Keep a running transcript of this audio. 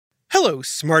Hello,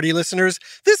 Smarty listeners.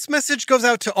 This message goes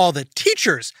out to all the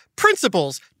teachers,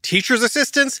 principals, teachers'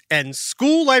 assistants, and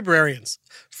school librarians.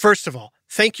 First of all,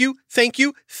 thank you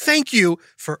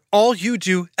for all you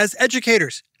do as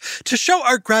educators. To show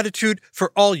our gratitude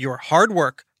for all your hard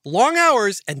work, long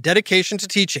hours, and dedication to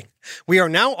teaching, we are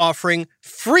now offering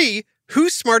free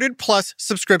Who Smarted Plus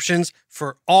subscriptions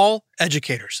for all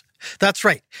educators. That's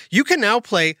right. You can now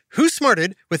play Who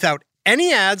Smarted without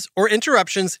any ads or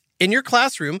interruptions in your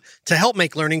classroom to help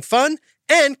make learning fun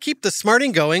and keep the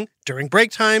smarting going during break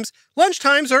times, lunch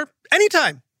times, or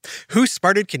anytime. Who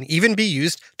Smarted can even be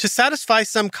used to satisfy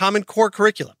some Common Core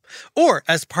curriculum or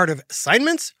as part of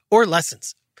assignments or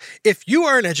lessons. If you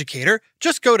are an educator,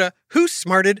 just go to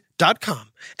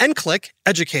whosmarted.com and click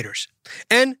Educators.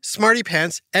 And Smarty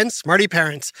Pants and Smarty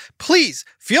Parents, please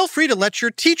feel free to let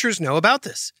your teachers know about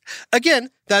this.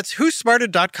 Again, that's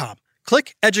whosmarted.com.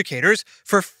 Click Educators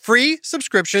for free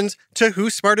subscriptions to Who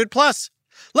Smarted Plus.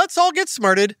 Let's all get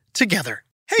smarted together.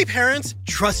 Hey parents,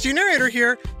 Trusty Narrator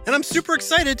here, and I'm super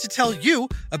excited to tell you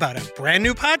about a brand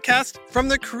new podcast from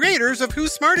the creators of Who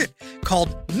Smarted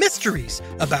called Mysteries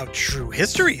About True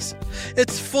Histories.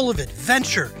 It's full of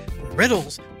adventure,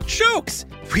 riddles, jokes.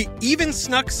 We even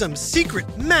snuck some secret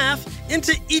math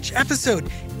into each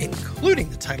episode, including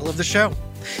the title of the show.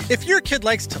 If your kid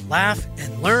likes to laugh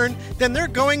and learn, then they're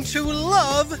going to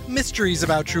love Mysteries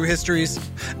About True Histories.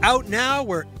 Out now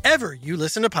wherever you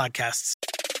listen to podcasts.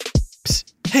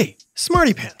 Psst. Hey,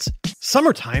 Smarty Pants.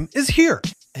 Summertime is here,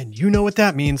 and you know what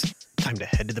that means. Time to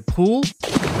head to the pool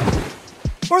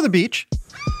or the beach,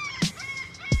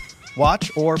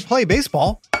 watch or play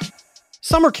baseball,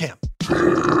 summer camp.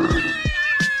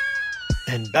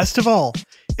 And best of all,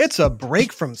 it's a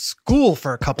break from school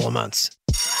for a couple of months.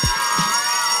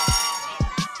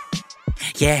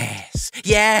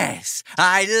 Yes,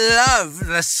 I love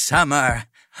the summer.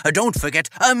 Don't forget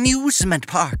amusement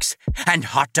parks, and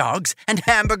hot dogs, and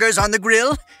hamburgers on the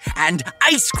grill, and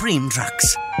ice cream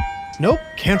trucks. Nope,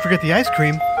 can't forget the ice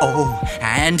cream. Oh,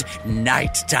 and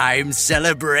nighttime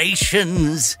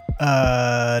celebrations.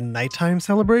 Nighttime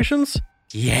celebrations?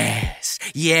 Yes.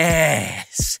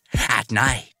 At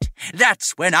night,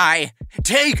 that's when I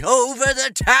take over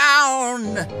the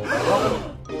town.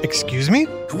 Excuse me?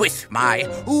 With my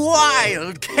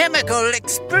wild chemical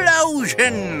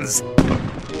explosions.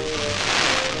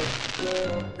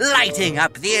 Lighting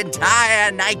up the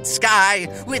entire night sky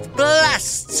with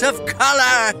blasts of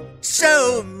color.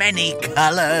 So many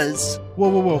colors.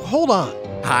 Whoa, hold on.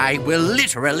 I will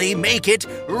literally make it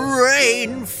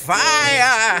rain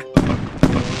fire.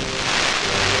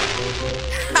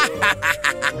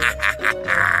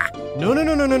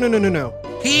 No.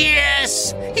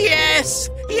 Yes!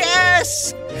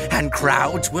 And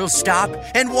crowds will stop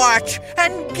and watch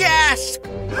and gasp.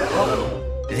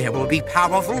 There will be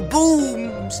powerful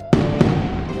booms,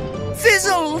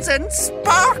 fizzles and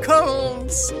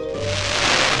sparkles.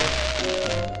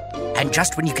 And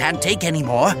just when you can't take any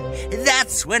more,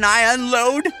 that's when I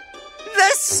unload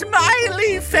the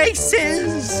smiley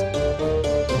faces.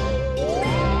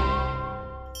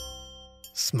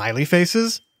 Smiley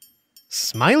faces?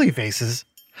 Smiley faces?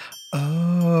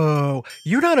 Oh,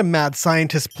 you're not a mad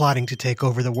scientist plotting to take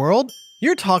over the world.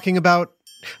 You're talking about...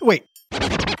 Wait.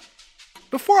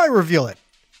 Before I reveal it,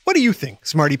 what do you think,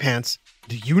 Smarty Pants?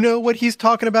 Do you know what he's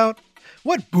talking about?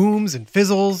 What booms and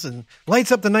fizzles and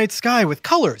lights up the night sky with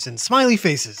colors and smiley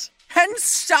faces? And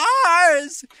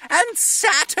stars and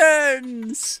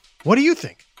Saturns. What do you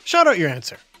think? Shout out your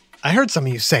answer. I heard some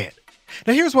of you say it.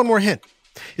 Now here's one more hint.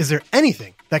 Is there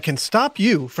anything that can stop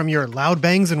you from your loud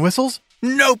bangs and whistles?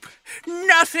 Nope.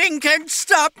 Nothing can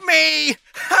stop me.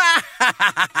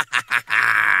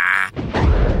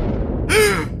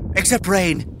 Except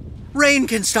rain. Rain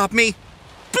can stop me.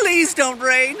 Please don't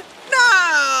rain.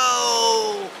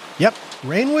 No! Yep,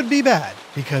 rain would be bad,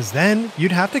 because then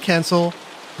you'd have to cancel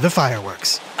the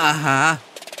fireworks. Uh-huh.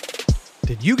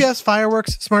 Did you guess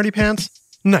fireworks, Smarty Pants?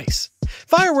 Nice.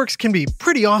 Fireworks can be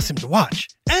pretty awesome to watch,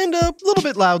 and a little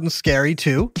bit loud and scary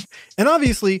too. And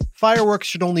obviously, fireworks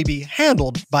should only be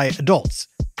handled by adults,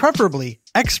 preferably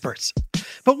experts.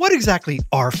 But what exactly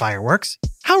are fireworks?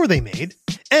 How are they made?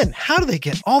 And how do they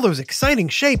get all those exciting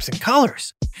shapes and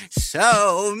colors?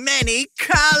 So many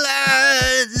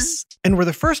colors! And were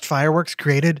the first fireworks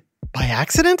created by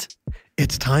accident?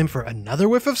 It's time for another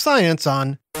whiff of science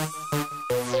on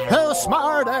Who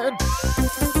Smarted?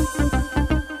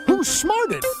 Who's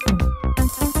smarted?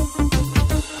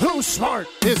 Who's smart?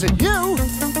 Is it you?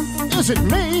 Is it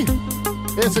me?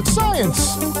 Is it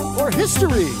science or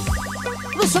history?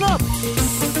 Listen up,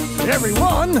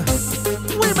 everyone.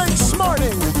 We make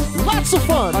smarting lots of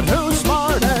fun on Who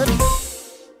Smarted.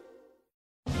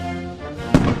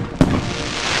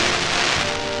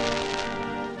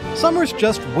 Summers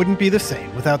just wouldn't be the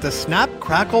same without the snap,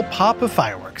 crackle, pop of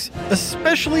fireworks,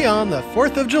 especially on the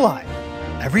 4th of July.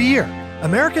 Every year,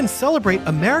 Americans celebrate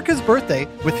America's birthday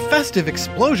with festive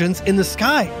explosions in the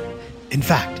sky. In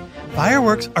fact,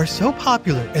 fireworks are so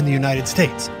popular in the United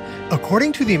States.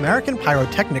 According to the American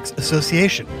Pyrotechnics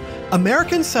Association,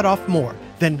 Americans set off more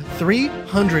than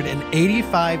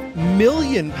 385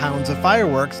 million pounds of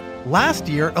fireworks last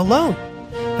year alone.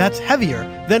 That's heavier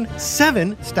than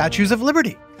 7 Statues of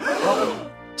Liberty.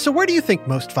 So where do you think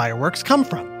most fireworks come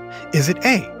from? Is it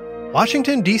A,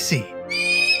 Washington, D.C.,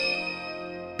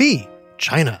 B,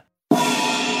 China,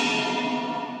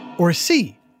 or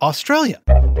C, Australia?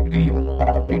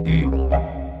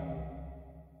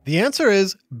 The answer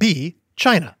is B,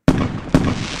 China.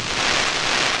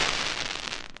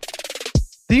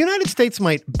 The United States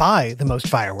might buy the most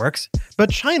fireworks,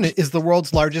 but China is the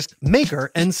world's largest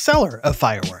maker and seller of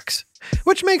fireworks.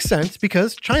 Which makes sense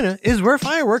because China is where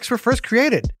fireworks were first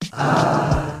created.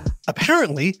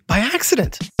 Apparently by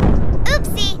accident.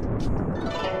 Oopsie!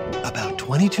 About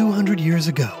 2,200 years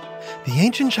ago, the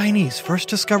ancient Chinese first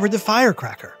discovered the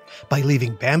firecracker by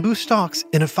leaving bamboo stalks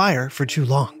in a fire for too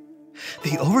long.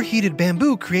 The overheated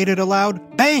bamboo created a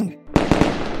loud bang,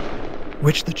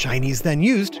 which the Chinese then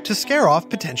used to scare off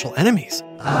potential enemies.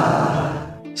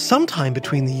 Sometime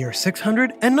between the year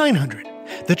 600 and 900,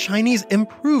 the Chinese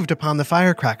improved upon the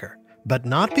firecracker, but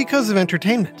not because of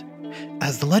entertainment.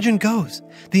 As the legend goes,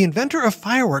 the inventor of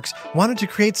fireworks wanted to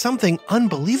create something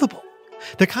unbelievable,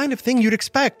 the kind of thing you'd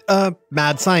expect a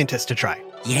mad scientist to try.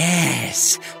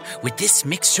 Yes, with this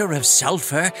mixture of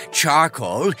sulfur,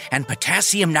 charcoal, and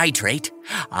potassium nitrate,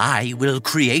 I will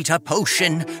create a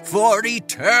potion for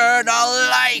eternal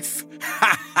life.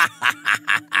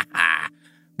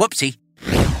 Whoopsie.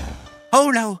 Oh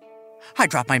no, I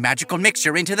dropped my magical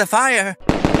mixture into the fire.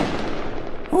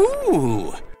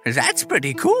 Ooh, that's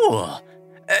pretty cool.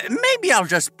 Maybe I'll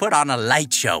just put on a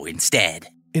light show instead.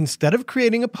 Instead of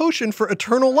creating a potion for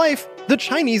eternal life, the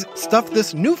Chinese stuffed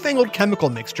this newfangled chemical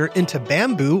mixture into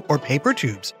bamboo or paper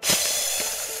tubes,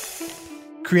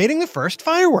 creating the first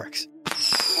fireworks.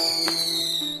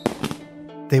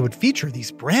 They would feature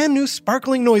these brand new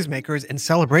sparkling noisemakers in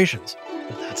celebrations.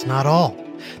 But that's not all.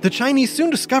 The Chinese soon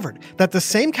discovered that the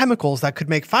same chemicals that could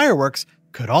make fireworks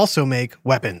could also make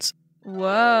weapons.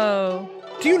 Whoa.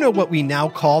 Do you know what we now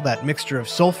call that mixture of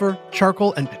sulfur,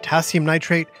 charcoal, and potassium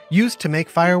nitrate used to make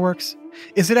fireworks?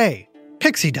 Is it A,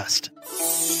 pixie dust,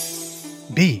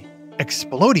 B,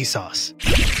 explodey sauce,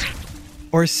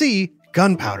 or C,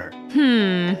 gunpowder?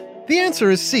 The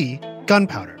answer is C,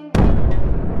 gunpowder.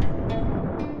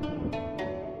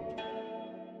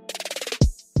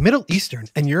 Middle Eastern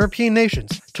and European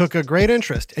nations took a great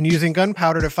interest in using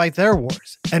gunpowder to fight their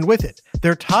wars, and with it,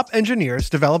 their top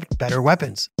engineers developed better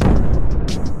weapons.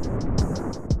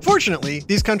 Fortunately,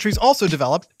 these countries also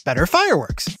developed better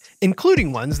fireworks,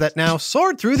 including ones that now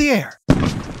soared through the air.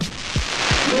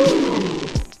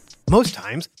 Most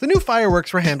times, the new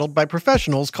fireworks were handled by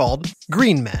professionals called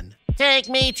green men. Take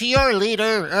me to your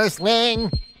leader,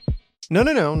 Earthling. No,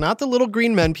 not the little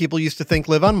green men people used to think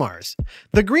live on Mars.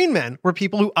 The green men were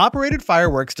people who operated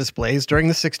fireworks displays during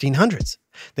the 1600s.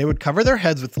 They would cover their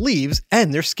heads with leaves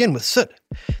and their skin with soot.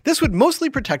 This would mostly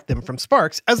protect them from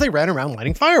sparks as they ran around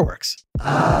lighting fireworks.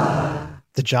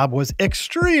 The job was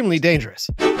extremely dangerous.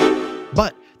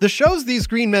 But the shows these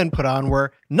green men put on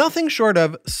were nothing short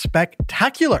of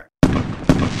spectacular.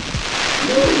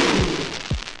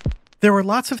 There were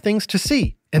lots of things to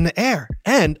see in the air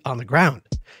and on the ground.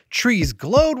 Trees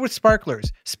glowed with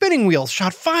sparklers, spinning wheels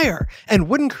shot fire, and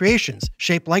wooden creations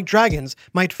shaped like dragons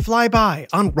might fly by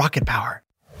on rocket power.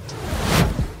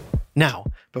 Now,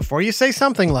 before you say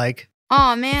something like,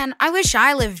 "Aw man, I wish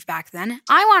I lived back then.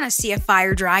 I want to see a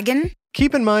fire dragon."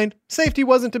 keep in mind, safety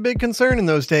wasn't a big concern in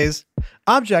those days.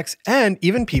 Objects and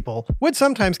even people would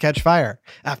sometimes catch fire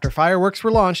after fireworks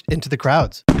were launched into the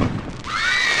crowds.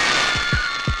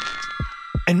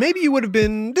 And maybe you would have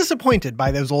been disappointed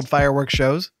by those old fireworks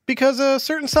shows because a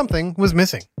certain something was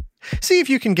missing. See if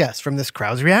you can guess from this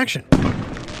crowd's reaction.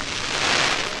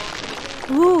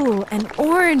 Ooh, an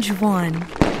orange one.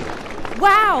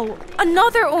 Wow,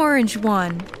 another orange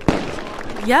one.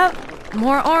 Yep,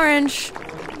 more orange.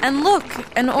 And look,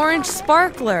 an orange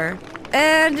sparkler.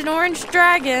 And an orange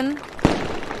dragon.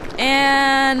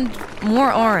 And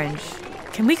more orange.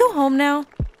 Can we go home now?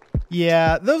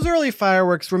 Yeah, those early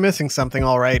fireworks were missing something,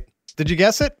 all right. Did you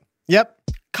guess it? Yep,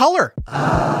 color.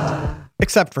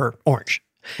 Except for orange.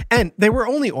 And they were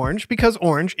only orange because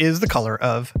orange is the color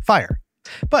of fire.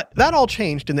 But that all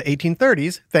changed in the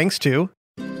 1830s thanks to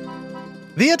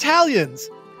the Italians.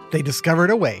 They discovered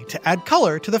a way to add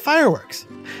color to the fireworks.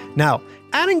 Now,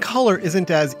 adding color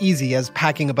isn't as easy as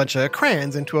packing a bunch of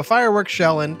crayons into a fireworks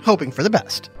shell and hoping for the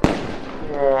best.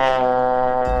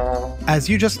 As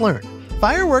you just learned,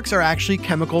 fireworks are actually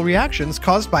chemical reactions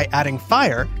caused by adding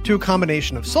fire to a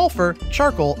combination of sulfur,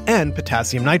 charcoal, and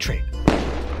potassium nitrate.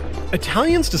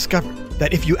 Italians discovered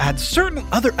that if you add certain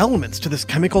other elements to this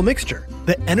chemical mixture,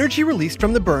 the energy released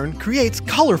from the burn creates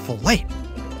colorful light.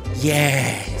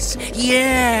 Yes.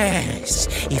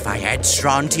 If I add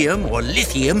strontium or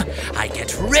lithium, I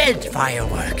get red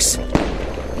fireworks.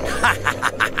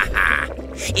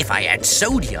 If I add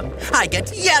sodium, I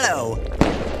get yellow.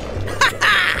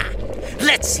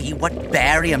 Let's see what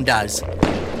barium does.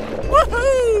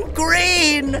 Woohoo!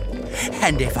 Green!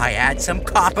 And if I add some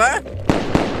copper,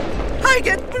 I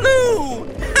get blue!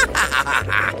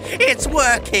 It's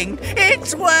working!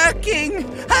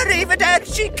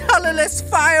 Arrivederci colorless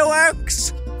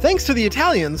fireworks! Thanks to the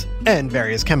Italians and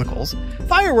various chemicals,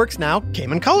 fireworks now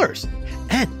came in colors.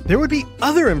 And there would be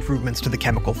other improvements to the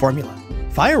chemical formula.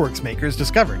 Fireworks makers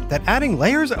discovered that adding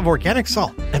layers of organic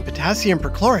salt and potassium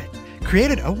perchlorate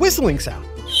created a whistling sound,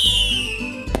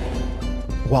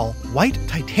 while white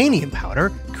titanium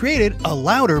powder created a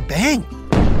louder bang.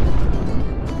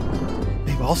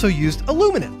 They've also used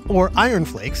aluminum or iron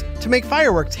flakes to make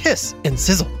fireworks hiss and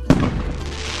sizzle.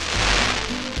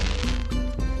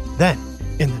 Then,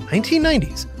 in the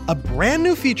 1990s, a brand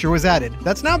new feature was added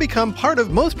that's now become part of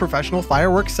most professional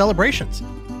fireworks celebrations.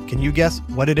 Can you guess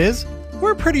what it is?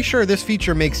 We're pretty sure this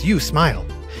feature makes you smile.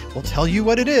 We'll tell you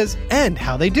what it is and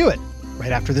how they do it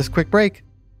right after this quick break.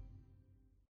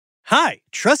 Hi,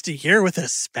 Trusty here with a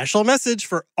special message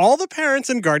for all the parents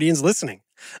and guardians listening.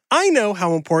 I know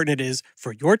how important it is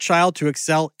for your child to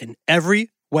excel in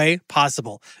every way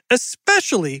possible,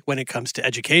 especially when it comes to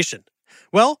education.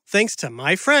 Well, thanks to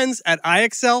my friends at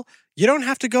IXL, you don't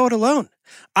have to go it alone.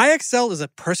 IXL is a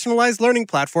personalized learning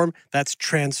platform that's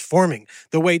transforming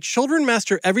the way children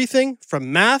master everything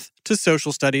from math to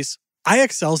social studies.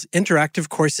 IXL's interactive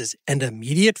courses and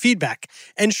immediate feedback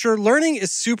ensure learning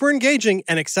is super engaging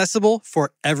and accessible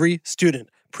for every student,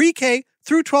 pre-K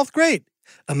through 12th grade.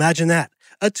 Imagine that,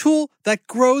 a tool that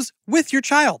grows with your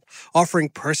child, offering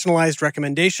personalized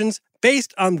recommendations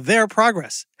based on their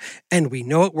progress. And we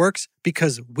know it works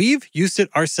because we've used it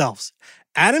ourselves.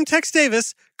 Adam Tex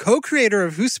Davis, co-creator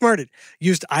of Who Smarted,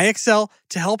 used IXL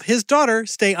to help his daughter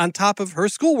stay on top of her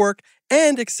schoolwork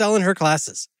and excel in her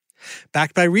classes.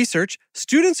 Backed by research,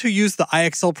 students who use the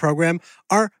IXL program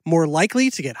are more likely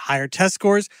to get higher test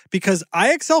scores because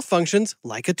IXL functions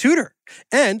like a tutor.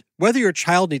 And whether your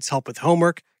child needs help with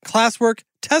homework, classwork,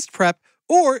 test prep,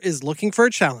 or is looking for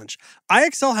a challenge,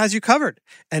 IXL has you covered,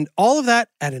 and all of that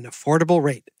at an affordable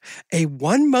rate. A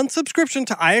 1-month subscription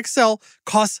to IXL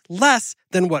costs less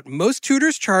than what most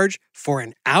tutors charge for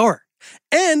an hour.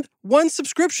 And one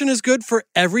subscription is good for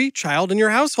every child in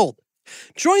your household.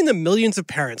 Join the millions of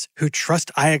parents who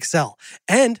trust IXL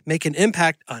and make an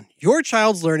impact on your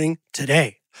child's learning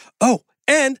today. Oh,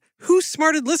 and Who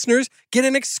Smarted listeners get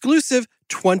an exclusive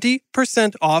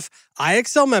 20% off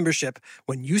IXL membership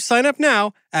when you sign up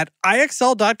now at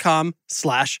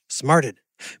IXL.com/smarted.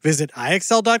 Visit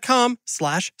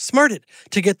IXL.com/smarted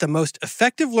to get the most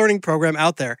effective learning program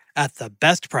out there at the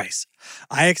best price.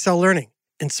 IXL Learning.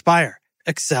 Inspire.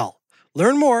 Excel.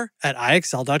 Learn more at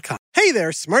IXL.com. Hey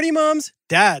there, smarty moms,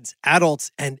 dads, adults,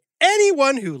 and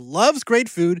anyone who loves great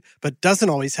food but doesn't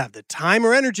always have the time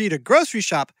or energy to grocery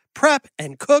shop, prep,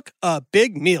 and cook a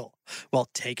big meal. Well,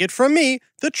 take it from me,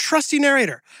 the trusty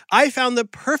narrator. I found the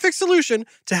perfect solution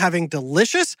to having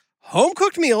delicious,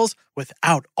 home-cooked meals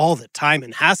without all the time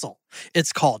and hassle.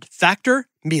 It's called Factor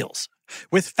Meals.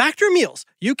 With Factor Meals,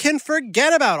 you can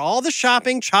forget about all the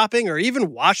shopping, chopping, or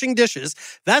even washing dishes.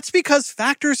 That's because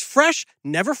Factor's fresh,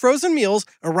 never frozen meals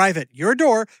arrive at your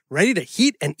door ready to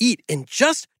heat and eat in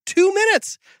just 2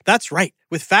 minutes. That's right.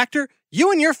 With Factor,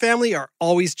 you and your family are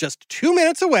always just 2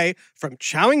 minutes away from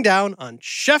chowing down on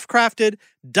chef-crafted,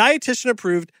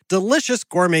 dietitian-approved, delicious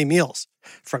gourmet meals.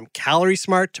 From Calorie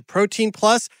Smart to Protein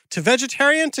Plus to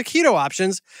vegetarian to keto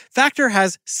options, Factor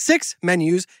has 6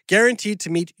 menus guaranteed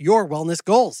to meet your wellness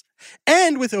goals.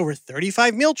 And with over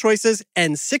 35 meal choices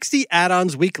and 60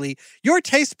 add-ons weekly, your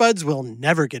taste buds will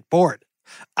never get bored.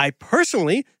 I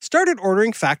personally started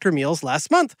ordering Factor meals last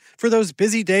month for those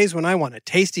busy days when I want a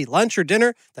tasty lunch or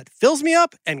dinner that fills me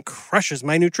up and crushes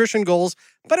my nutrition goals,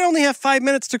 but I only have 5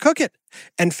 minutes to cook it.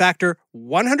 And Factor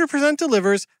 100%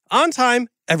 delivers on time,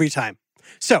 every time.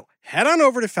 So head on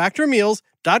over to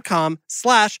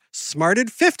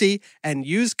factormeals.com/smarted50 and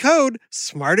use code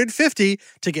SMARTED50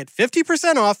 to get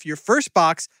 50% off your first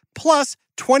box plus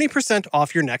 20%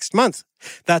 off your next month.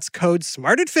 That's code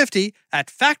SMARTED50 at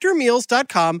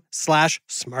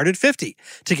factormeals.com/SMARTED50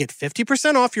 to get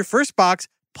 50% off your first box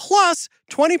plus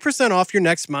 20% off your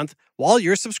next month while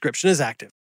your subscription is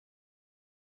active.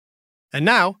 And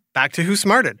now, back to Who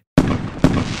Smarted.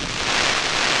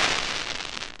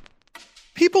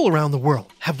 People around the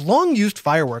world have long used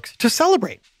fireworks to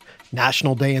celebrate.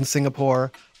 National Day in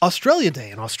Singapore, Australia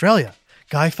Day in Australia,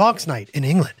 Guy Fawkes Night in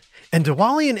England, and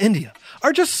Diwali in India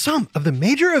are just some of the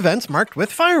major events marked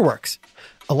with fireworks.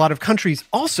 A lot of countries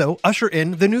also usher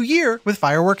in the new year with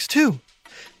fireworks too.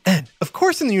 And, of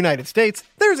course, in the United States,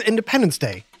 there's Independence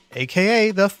Day,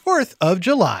 aka the 4th of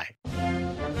July.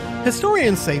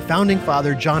 Historians say founding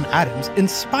father John Adams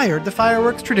inspired the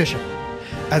fireworks tradition.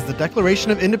 As the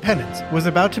Declaration of Independence was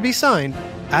about to be signed,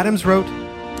 Adams wrote,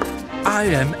 I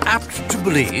am apt to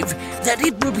believe that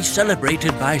it will be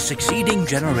celebrated by succeeding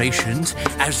generations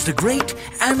as the great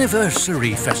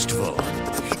anniversary festival.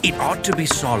 It ought to be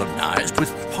solemnized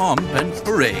with pomp and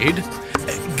parade,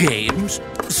 games,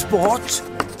 sports,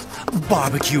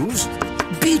 barbecues,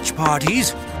 beach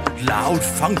parties, loud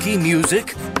funky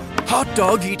music, hot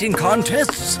dog eating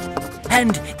contests,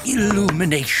 and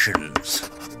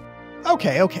illuminations.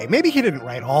 Okay, maybe he didn't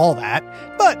write all that,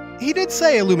 but he did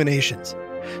say illuminations.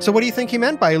 So what do you think he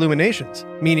meant by illuminations,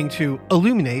 meaning to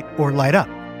illuminate or light up?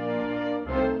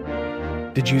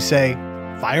 Did you say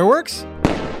fireworks?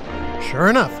 Sure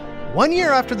enough, 1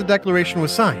 year after the Declaration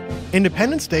was signed,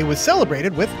 Independence Day was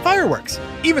celebrated with fireworks,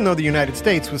 even though the United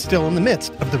States was still in the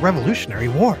midst of the Revolutionary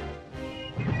War.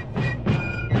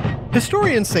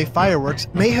 Historians say fireworks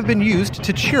may have been used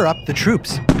to cheer up the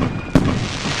troops.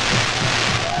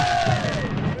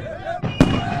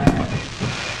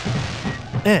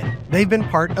 And they've been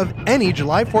part of any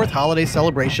July 4th holiday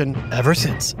celebration ever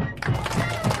since.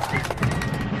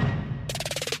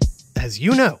 As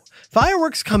you know,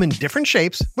 fireworks come in different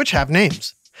shapes which have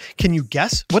names. Can you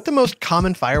guess what the most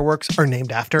common fireworks are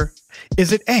named after?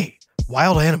 Is it A,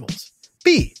 wild animals,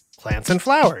 B, plants and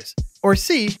flowers, or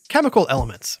C, chemical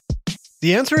elements?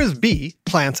 The answer is B,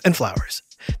 plants and flowers.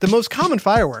 The most common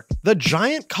firework, the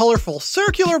giant colorful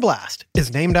circular blast,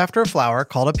 is named after a flower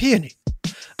called a peony.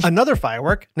 Another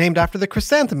firework, named after the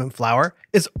chrysanthemum flower,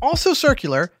 is also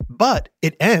circular, but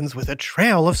it ends with a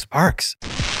trail of sparks.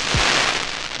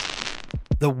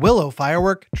 The willow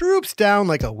firework droops down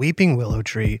like a weeping willow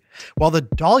tree, while the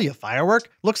dahlia firework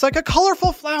looks like a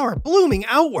colorful flower blooming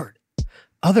outward.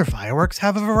 Other fireworks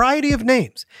have a variety of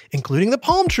names, including the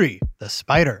palm tree, the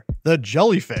spider, the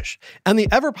jellyfish, and the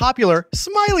ever-popular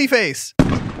smiley face.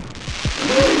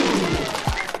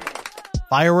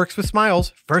 Fireworks with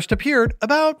smiles first appeared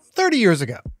about 30 years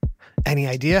ago. Any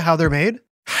idea how they're made?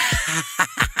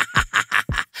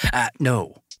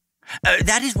 No.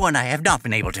 That is one I have not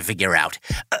been able to figure out.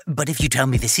 But if you tell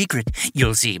me the secret,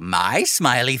 you'll see my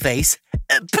smiley face.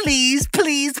 Please,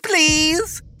 please,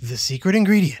 please. The secret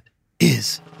ingredient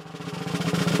is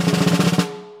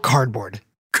cardboard.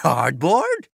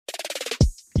 Cardboard?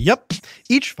 Yep.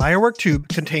 Each firework tube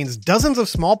contains dozens of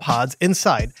small pods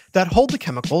inside that hold the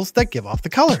chemicals that give off the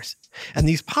colors. And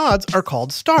these pods are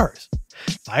called stars.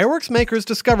 Fireworks makers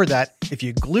discovered that if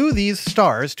you glue these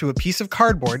stars to a piece of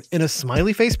cardboard in a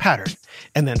smiley face pattern,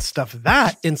 and then stuff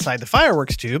that inside the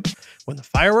fireworks tube, when the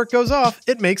firework goes off,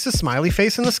 it makes a smiley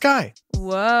face in the sky.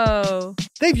 Whoa.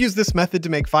 They've used this method to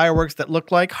make fireworks that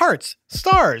look like hearts,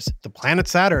 stars, the planet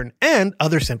Saturn, and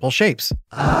other simple shapes.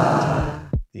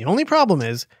 The only problem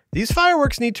is, these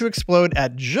fireworks need to explode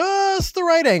at just the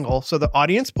right angle so the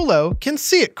audience below can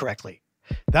see it correctly.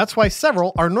 That's why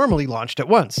several are normally launched at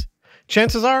once.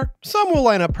 Chances are, some will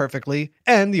line up perfectly,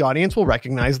 and the audience will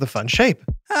recognize the fun shape.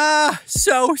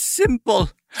 So simple.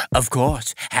 Of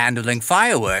course, handling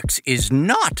fireworks is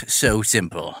not so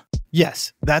simple.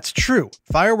 Yes, that's true.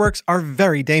 Fireworks are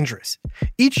very dangerous.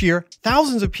 Each year,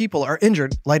 thousands of people are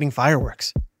injured lighting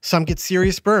fireworks. Some get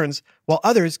serious burns, while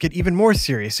others get even more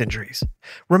serious injuries.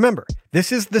 Remember,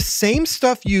 this is the same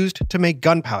stuff used to make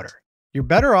gunpowder. You're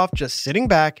better off just sitting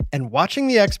back and watching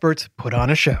the experts put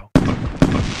on a show.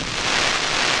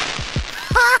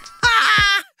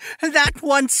 That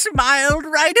one smiled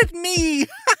right at me.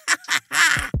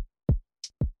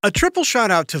 A triple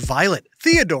shout out to Violet,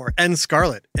 Theodore, and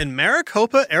Scarlett in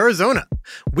Maricopa, Arizona.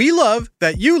 We love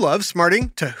that you love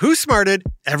smarting to Who Smarted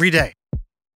every day.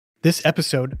 This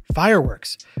episode,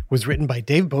 Fireworks, was written by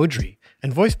Dave Beaudry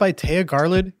and voiced by Taya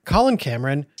Garland, Colin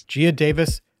Cameron, Gia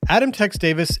Davis, Adam Tex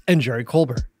Davis, and Jerry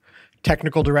Colbert.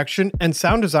 Technical direction and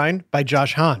sound design by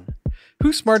Josh Hahn.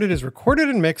 Who Smarted is recorded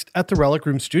and mixed at the Relic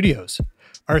Room Studios.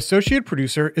 Our associate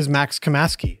producer is Max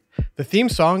Kamaski. The theme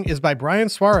song is by Brian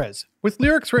Suarez. with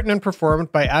lyrics written and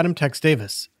performed by Adam Tex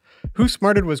Davis. Who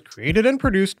Smarted was created and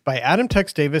produced by Adam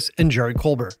Tex Davis and Jerry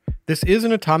Colbert. This is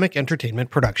an Atomic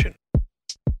Entertainment production.